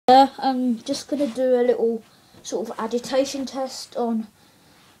I'm just going to do a little sort of agitation test on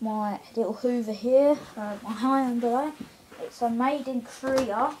my little Hoover here, my Hyundai. It's a made in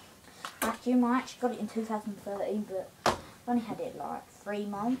Korea vacuum. I actually got it in 2013, but I've only had it like 3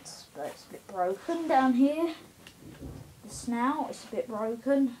 months, but it's a bit broken down here. The snout is a bit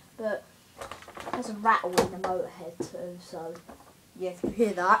broken, but there's a rattle in the motor head too, so yeah, if you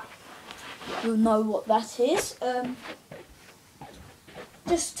hear that, you'll know what that is.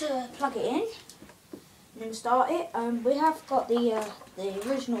 Just to plug it in and then start it. We have got the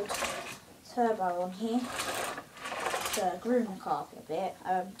original turbo on here to groom the carpet a bit.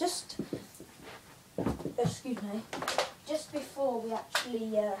 Excuse me, just before we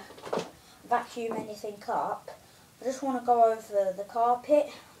actually vacuum anything up, I just want to go over the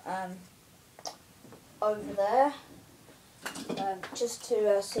carpet over there, just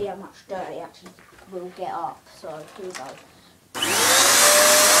to see how much dirt it actually will get up. So here we go.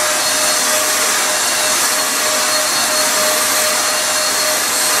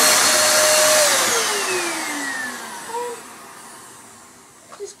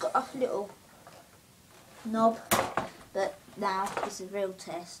 Just got a little knob, but now it's a real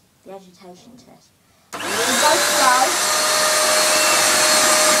test, the agitation test. We go slow.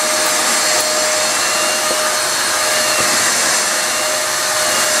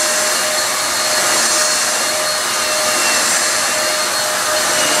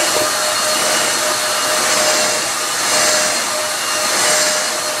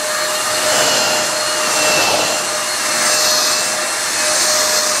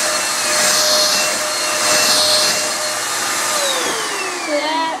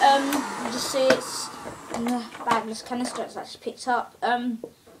 See, it's in the bagless canister, it's actually picked up.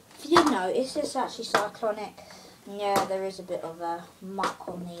 If you didn't notice, it's actually cyclonic. Yeah, there is a bit of a muck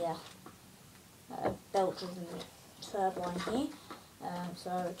on the belt-driven turbine here.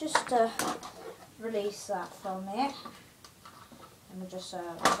 So just release that from it, and we'll just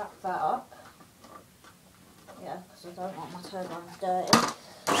wrap that up. Yeah, because I don't want my turbine dirty.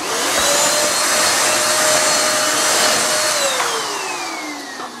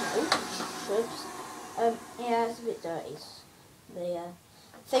 Yeah, it's a bit dirty, the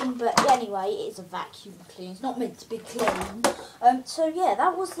thing, but anyway, it's a vacuum clean. It's not meant to be clean. So yeah,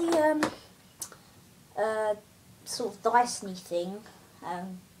 that was the sort of Dyson-y thing,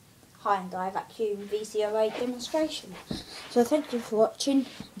 Hyundai vacuum vc008 demonstration. So thank you for watching,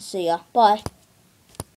 and see ya. Bye.